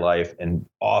battery life, and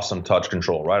awesome touch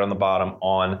control. Right on the bottom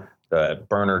on the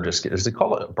burner. Is it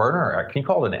called a burner? Or can you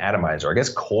call it an atomizer? I guess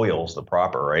coil's the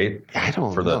proper, right? I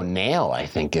don't know. Nail, I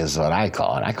think, is what I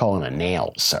call it. I call it a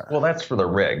nail, sir. Well, that's for the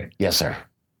rig. Yes, sir.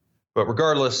 But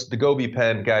regardless, the Gobi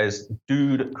pen, guys,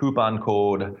 Dude coupon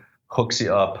code hooks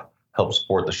you up, helps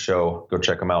support the show. Go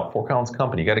check them out. Fort Collins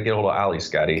Company. You got to get a hold of Ali,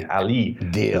 Scotty. Ali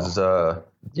Deal. is,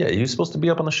 he was supposed to be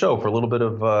up on the show for a little bit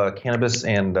of cannabis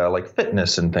and like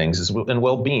fitness and things and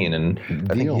well-being. And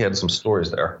I think he had some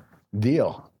stories there.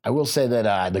 Deal. I will say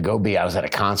that the Gobi, I was at a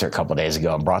concert a couple of days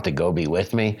ago and brought the Gobi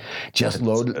with me. Just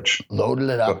loaded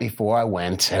it up before I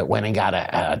went. Went and got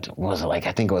I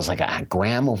think it was like a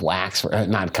gram of wax,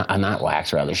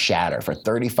 shatter for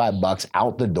 $35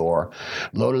 out the door.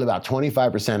 Loaded about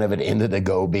 25% of it into the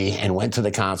Gobi and went to the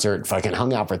concert. Fucking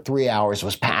hung out for 3 hours,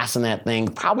 was passing that thing.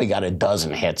 Probably got a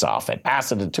dozen hits off it.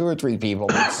 Passed it to 2 or 3 people.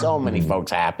 Made so many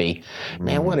folks happy.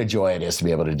 Man, what a joy it is to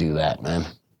be able to do that, man.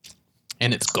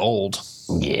 And it's gold.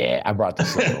 Yeah, I brought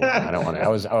this little one. I don't want to. I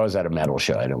was at a metal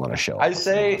show. I didn't want to show. I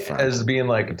say as being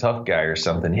like a tough guy or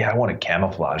something. Yeah, I want a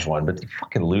camouflage one, but you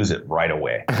fucking lose it right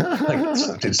away. Like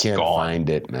it's can't gone. find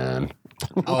it, man.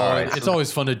 It's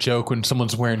always fun to joke when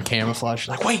someone's wearing camouflage.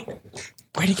 You're like, wait,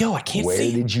 where'd he go? I can't see. Where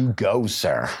did you go,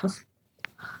 sir?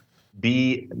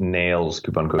 B-Nails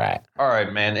coupon code. Right. All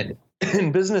right, man.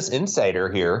 In Business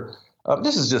Insider here.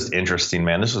 This is just interesting,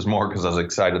 man. This was more because I was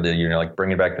excited to,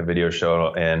 bringing back the video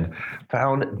show and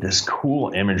found this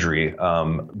cool imagery.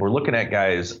 We're looking at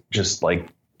guys just like,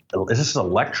 is this an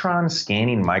electron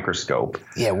scanning microscope?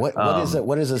 Yeah. What is it?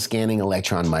 What is a scanning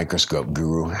electron microscope,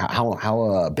 Guru?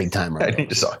 How big time are I need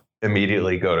to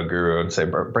immediately go to Guru and say,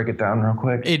 break it down real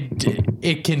quick.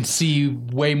 It can see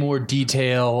way more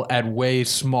detail at way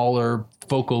smaller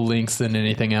focal lengths than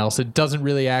anything else. It doesn't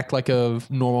really act like a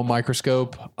normal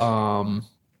microscope.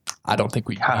 I don't think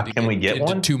we can we get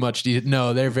one? Too much detail.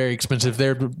 No, they're very expensive.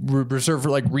 They're reserved for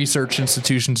like research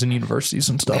institutions and universities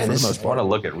and stuff. For the most part. I want to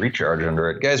look at recharge under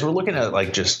it, guys. We're looking at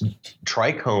like just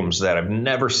trichomes that I've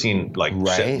never seen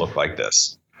shit look like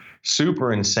this.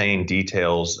 Super insane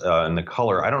details in the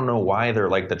color. I don't know why they're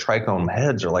like the trichome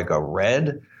heads are like a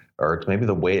red. Or it's maybe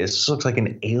the way it looks like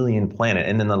an alien planet.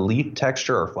 And then the leaf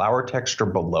texture or flower texture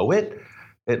below it,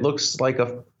 it looks like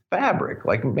a fabric,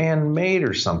 like man-made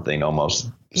or something almost.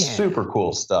 Yeah. Super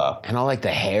cool stuff. And all like the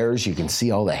hairs, you can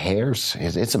see all the hairs.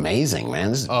 It's amazing, man.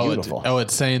 This is beautiful.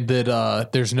 It's saying that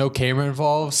there's no camera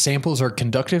involved. Samples are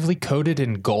conductively coated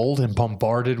in gold and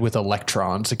bombarded with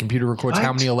electrons. The computer records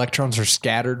how many electrons are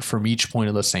scattered from each point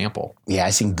of the sample. Yeah,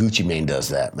 I seen Gucci Mane does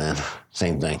that, man.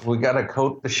 Same thing. We got to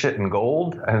coat the shit in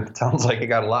gold, and it sounds like it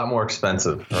got a lot more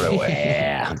expensive right away.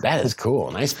 Yeah, that is cool.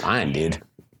 Nice find, dude.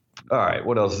 All right,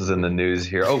 what else is in the news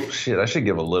here? Oh shit, I should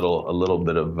give a little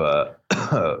bit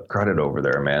of credit over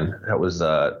there, man. That was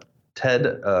Ted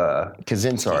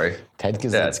Kaczynski. Sorry, Ted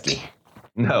Kaczynski.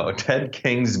 Ted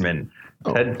Kingsman.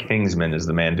 Oh. Ted Kingsman is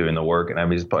the man doing the work, and I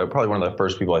mean, he's probably one of the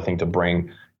first people I think to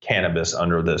bring cannabis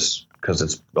under this, because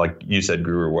it's like you said,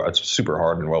 Guru. It's super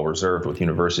hard and well reserved with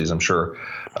universities, I'm sure,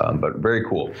 but very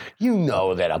cool. You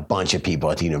know that a bunch of people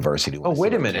at the university. Oh,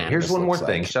 wait a minute. Here's one more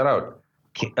thing. Shout out.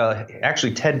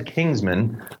 Actually, Ted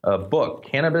Kingsman book,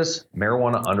 Cannabis,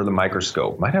 Marijuana Under the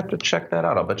Microscope. Might have to check that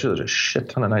out. I'll bet you there's a shit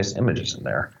ton of nice images in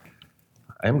there.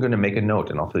 I am going to make a note,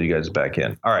 and I'll fill you guys back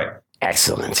in. All right.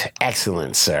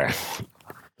 Excellent, sir.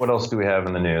 What else do we have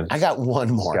in the news? I got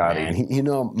one more, Scotty. man. You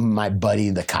know, my buddy,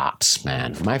 the cops,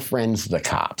 man. My friends, the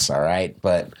cops, all right?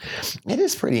 But it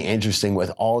is pretty interesting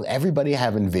with everybody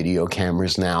having video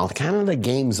cameras now. Kind of the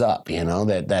game's up, you know,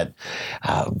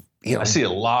 you know, I see a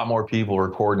lot more people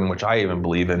recording, which I even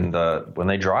believe in when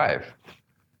they drive.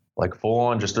 Like full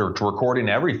on, just they're recording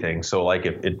everything. So like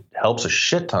it helps a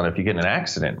shit ton if you get in an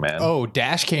accident, man. Oh,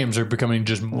 dash cams are becoming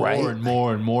just more and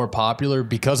more and more popular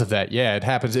because of that. Yeah, it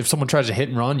happens. If someone tries to hit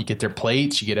and run, you get their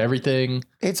plates, you get everything.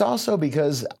 It's also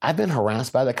because I've been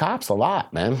harassed by the cops a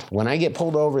lot, man. When I get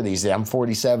pulled over these days, I'm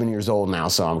 47 years old now,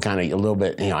 so I'm kind of a little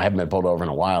bit, you know, I haven't been pulled over in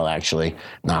a while, actually,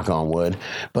 knock on wood.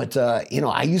 But, you know,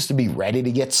 I used to be ready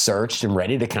to get searched and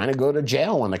ready to kind of go to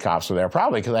jail when the cops were there,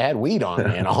 probably because I had weed on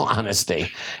me, in all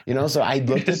honesty. You know, so I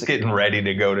looked just getting ready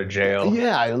to go to jail.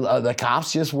 Yeah, the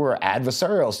cops just were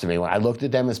adversarials to me. When I looked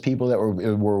at them as people that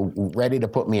were ready to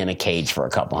put me in a cage for a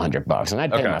couple $100, and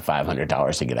I'd pay my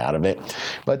 $500 to get out of it.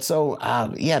 But so,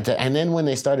 and then when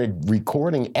they started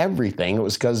recording everything, it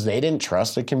was because they didn't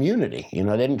trust the community. You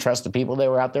know, they didn't trust the people they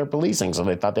were out there policing, so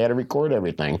they thought they had to record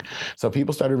everything. So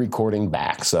people started recording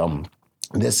back. So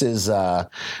this is a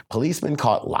policeman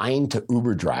caught lying to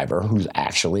Uber driver who's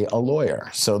actually a lawyer.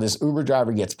 So this Uber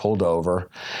driver gets pulled over.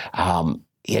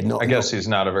 He had I guess he's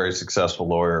not a very successful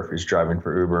lawyer if he's driving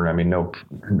for Uber. And I mean,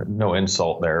 no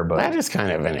insult there, but that is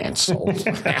kind of an insult.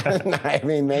 I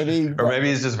mean, maybe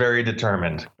he's just very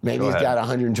determined. Maybe he's got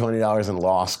 $120 in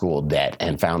law school debt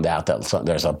and found out that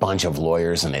there's a bunch of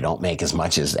lawyers and they don't make as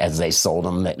much as they sold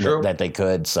them that they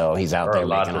could. So he's out there. There are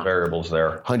lots of variables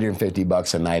there.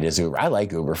 $150 a night is Uber. I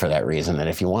like Uber for that reason. That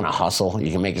if you want to hustle,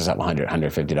 you can make yourself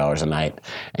 $150 a night,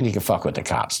 and you can fuck with the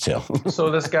cops too.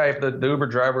 So this guy, the Uber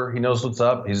driver, he knows what's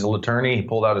up. He's an attorney. He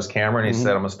pulled out his camera and he said,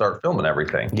 "I'm gonna start filming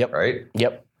everything." Yep. Right.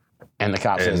 Yep. And the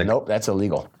cop says, "Nope, that's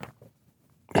illegal."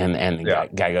 And the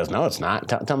guy goes, "No, it's not.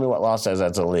 Tell me what law says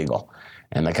that's illegal."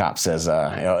 And the cop says,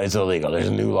 it's illegal. There's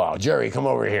a new law. Jerry, come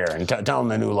over here and tell him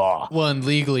the new law. Well, and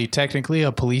legally, technically,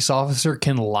 a police officer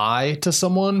can lie to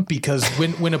someone because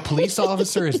when a police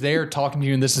officer is there talking to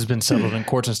you, and this has been settled in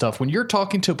courts and stuff, when you're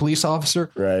talking to a police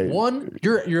officer, right. One,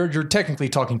 you're technically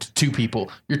talking to two people.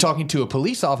 You're talking to a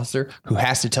police officer who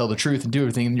has to tell the truth and do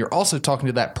everything, and you're also talking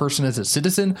to that person as a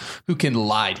citizen who can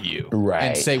lie to you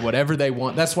and say whatever they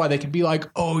want. That's why they can be like,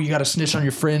 "Oh, you got to snitch on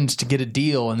your friends to get a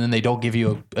deal," and then they don't give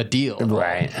you a deal.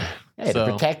 Right. Hey,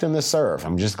 to protect and to serve.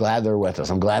 I'm just glad they're with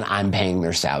us. I'm glad I'm paying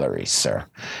their salaries, sir.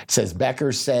 It says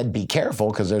Becker said, "Be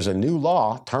careful because there's a new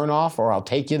law. Turn off or I'll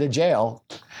take you to jail."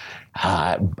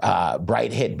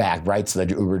 Bright hit back, writes the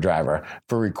Uber driver.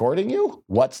 "For recording you?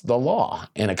 What's the law?"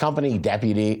 And a company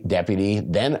deputy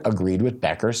then agreed with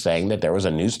Becker, saying that there was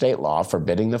a new state law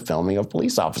forbidding the filming of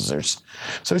police officers.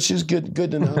 So it's just good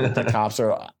to know that the cops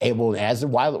are able,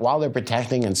 while they're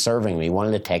protecting and serving me, one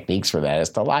of the techniques for that is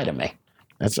to lie to me.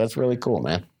 That's really cool,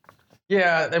 man.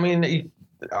 Yeah, I mean,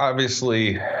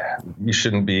 obviously, you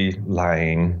shouldn't be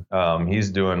lying. He's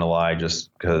doing a lie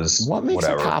just because. What makes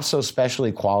a cop so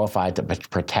specially qualified to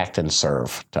protect and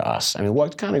serve to us? I mean,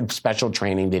 what kind of special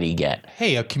training did he get?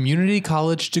 Hey, a community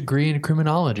college degree in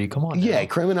criminology. Come on. Yeah,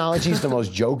 criminology is the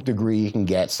most joke degree you can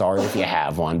get. Sorry if you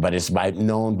have one, but it's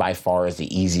known by far as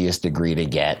the easiest degree to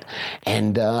get.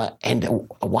 And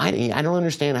why? I don't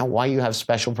understand why you have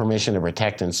special permission to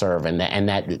protect and serve, and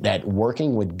that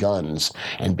working with guns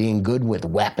and being good with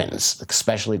weapons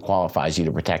especially qualifies you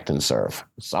to protect and serve.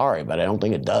 Sorry, but I don't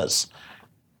think it does.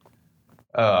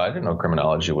 I didn't know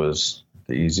criminology was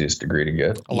the easiest degree to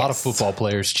get. A lot of football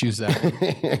players choose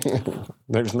that.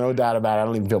 There's no doubt about it. I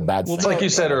don't even feel bad. Well, like you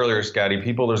said earlier, Scotty,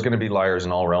 there's going to be liars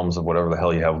in all realms of whatever the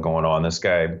hell you have going on. This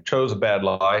guy chose a bad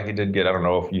lie. He did get, I don't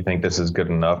know if you think this is good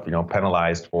enough,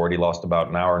 penalized for it. He lost about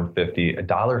an hour and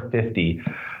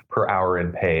 $1.50 per hour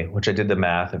in pay, which I did the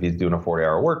math. If he's doing a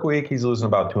 40-hour work week, he's losing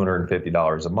about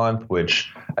 $250 a month,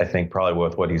 which I think probably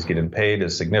with what he's getting paid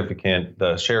is significant.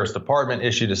 The sheriff's department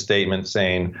issued a statement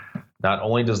saying not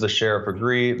only does the sheriff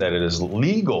agree that it is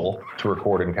legal to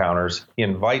record encounters, he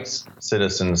invites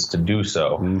citizens to do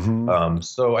so.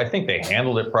 So I think they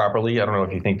handled it properly. I don't know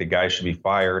if you think the guy should be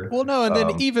fired. Well, no, and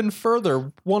then even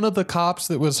further, one of the cops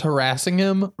that was harassing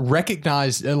him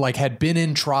recognized, had been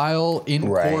in trial in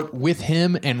court with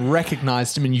him and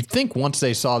recognized him. And you'd think once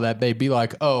they saw that, they'd be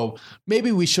like, oh,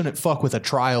 maybe we shouldn't fuck with a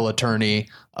trial attorney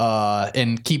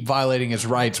and keep violating his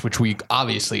rights, which we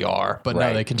obviously are. But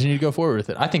no, they continue to go forward with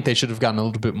it. I think they should have gotten a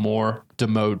little bit more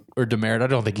demerit. I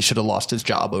don't think he should have lost his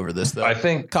job over this, though. I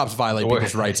think cops violate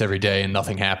people's rights every day and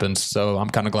nothing happens. So I'm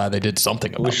kind of glad they did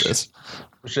something about this.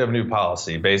 We should have a new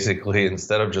policy. Basically,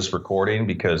 instead of just recording,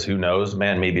 because who knows,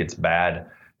 man, maybe it's bad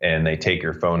and they take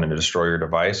your phone and destroy your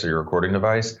device or your recording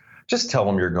device. Just tell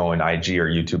them you're going IG or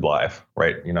YouTube Live,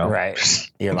 right? Right.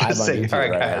 You're live on YouTube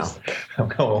right now. I'm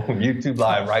going YouTube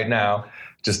Live right now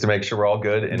just to make sure we're all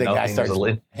good. And the guy starts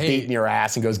beating your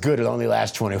ass and goes, good, it only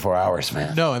lasts 24 hours,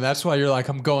 man. No, and that's why you're like,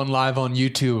 I'm going live on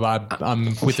YouTube. I'm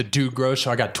with the Dude Grow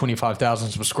Show. I got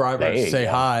 25,000 subscribers. Say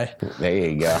hi. There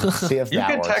you go. See if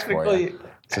that works for you.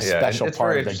 It's a special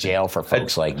part of the jail for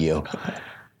folks like you.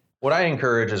 What I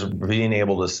encourage is being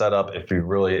able to set up, if you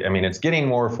really, it's getting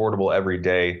more affordable every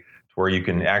day, where you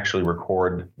can actually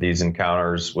record these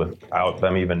encounters without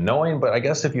them even knowing. But I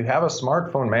guess if you have a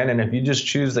smartphone, man, and if you just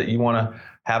choose that you want to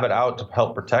have it out to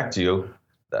help protect you,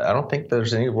 I don't think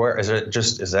there's anywhere. Is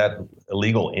that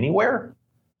illegal anywhere?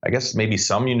 I guess maybe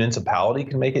some municipality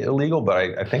can make it illegal, but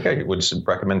I think I would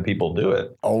recommend people do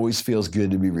it. Always feels good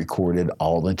to be recorded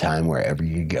all the time wherever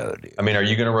you go, dude. Are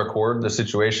you going to record the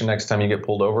situation next time you get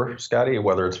pulled over, Scotty,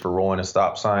 whether it's for rolling a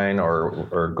stop sign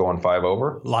or going 5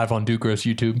 over? Live on Dude Grow's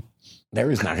YouTube. There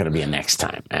is not going to be a next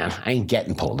time, man. I ain't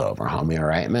getting pulled over, homie. All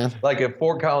right, man. Like if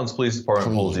Fort Collins Police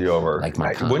Department pulls you over,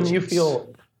 wouldn't you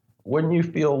feel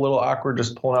a little awkward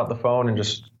just pulling out the phone and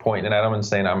just pointing at them and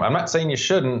saying, I'm not saying you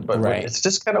shouldn't, but it's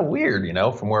just kind of weird,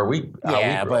 from where we.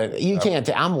 But you can't.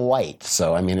 I'm white,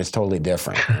 so it's totally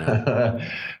different.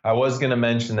 I was going to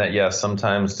mention that, yes,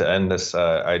 sometimes to end this,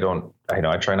 I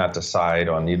try not to side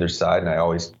on either side, and I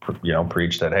always,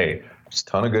 preach that, hey, there's a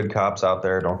ton of good cops out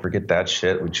there. Don't forget that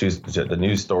shit. We choose the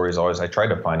news stories always. I tried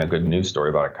to find a good news story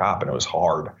about a cop, and it was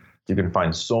hard. You can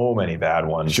find so many bad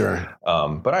ones. Sure.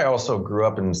 But I also grew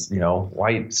up in,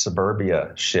 white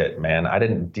suburbia shit, man. I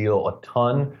didn't deal a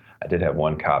ton. I did have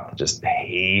one cop that just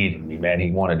hated me, man. He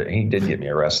did get me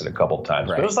arrested a couple of times.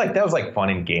 Right. But that was like fun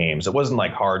and games. It wasn't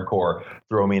like hardcore,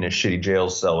 throw me in a shitty jail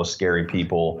cell with scary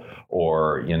people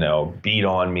or, beat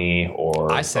on me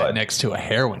or. I sat next to a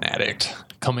heroin addict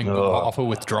coming off of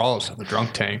withdrawals in the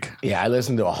drunk tank. Yeah, I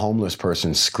listened to a homeless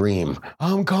person scream,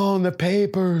 I'm calling the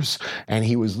papers. And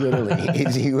he was literally,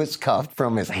 he was cuffed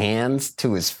from his hands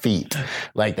to his feet.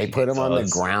 Like they put him on the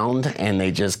ground and they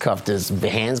just cuffed his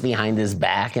hands behind his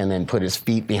back and then put his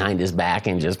feet behind his back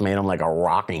and just made him like a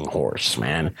rocking horse,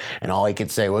 man. And all he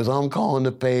could say was, I'm calling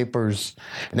the papers.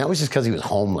 And that was just because he was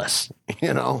homeless,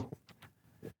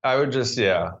 I would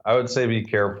say be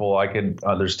careful.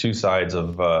 There's two sides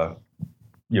of,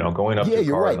 going up to the car. Yeah,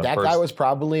 you're right. That guy was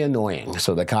probably annoying.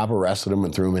 So the cop arrested him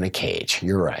and threw him in a cage.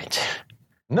 You're right.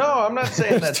 No, I'm not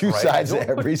saying that's two sides to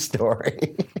every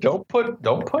story. Don't put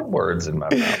words in my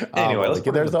mouth. Anyway,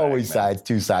 there's always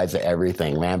two sides to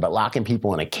everything, man. But locking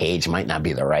people in a cage might not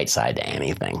be the right side to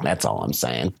anything. That's all I'm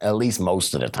saying. At least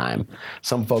most of the time.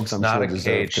 Some folks, I'm sure,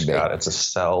 deserve to be. It's a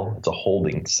cell. It's a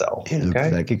holding cell. It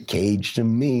looks like a cage to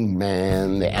me,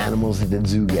 man. The animals at the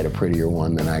zoo get a prettier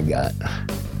one than I got.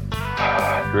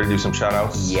 You ready to do some shout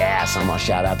outs? Yes, I'm going to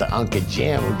shout out to Uncle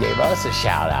Jim who gave us a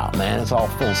shout out, man. It's all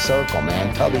full circle,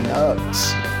 man. Tubby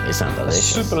Nugs. They sound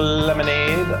delicious. Super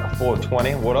Lemonade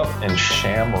 420. What up? In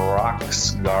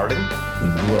Shamrock's Garden.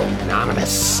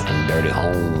 Anonymous and Dirty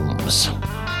Homes.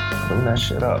 Bring that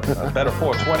shit up. Better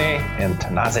 420 in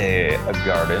Tanaze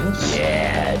Gardens.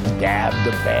 Yeah, Dab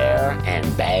the Bear and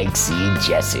Bagsy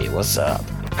Jesse. What's up?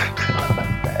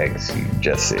 Bagsy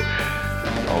Jesse.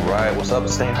 All right, what's up?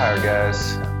 Stay higher,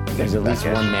 guys. There's at least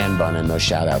one man bun in those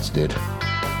shout-outs, dude.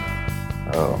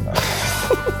 Oh, no.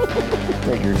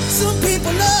 Some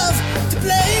people love to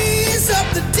blaze up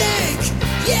the dank.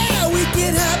 Yeah, we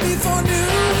get happy for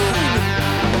noon.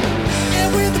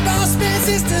 And when the boss man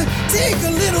says to take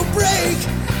a little break,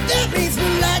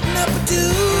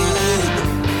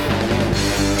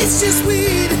 just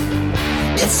weed.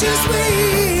 It's just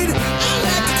weed. I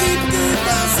like to keep a good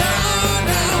buzz on.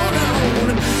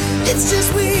 It's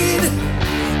just weed.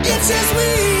 It's just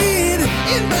weed.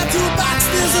 In my toolbox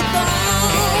there's a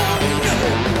bone.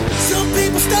 Some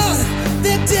people start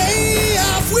their day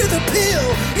off with a pill.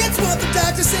 It's what the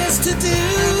doctor says to do.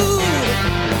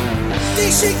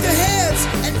 They shake their heads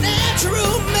at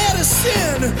natural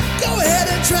medicine. Go ahead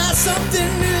and try something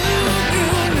new.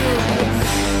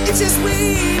 It's just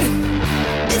weed.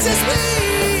 It's just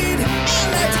weed. I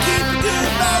like to keep a good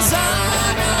buzz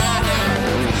on.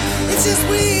 It's just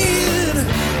weed.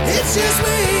 It's just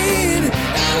weed.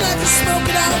 I like to smoke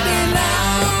it all day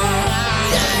long.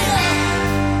 Yeah.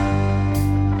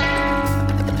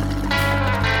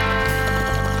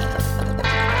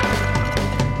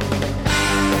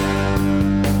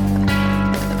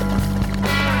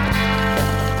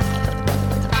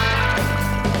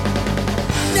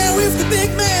 Now if the big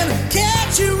man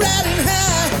catch you riding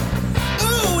high,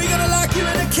 ooh, we gonna lock you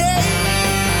in a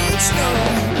cage. No.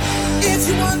 If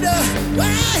you wonder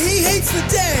why he hates the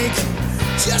dank,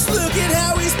 just look at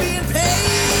how he's being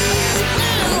paid.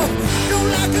 Now, don't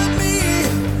lock up me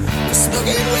for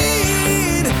smoking weed.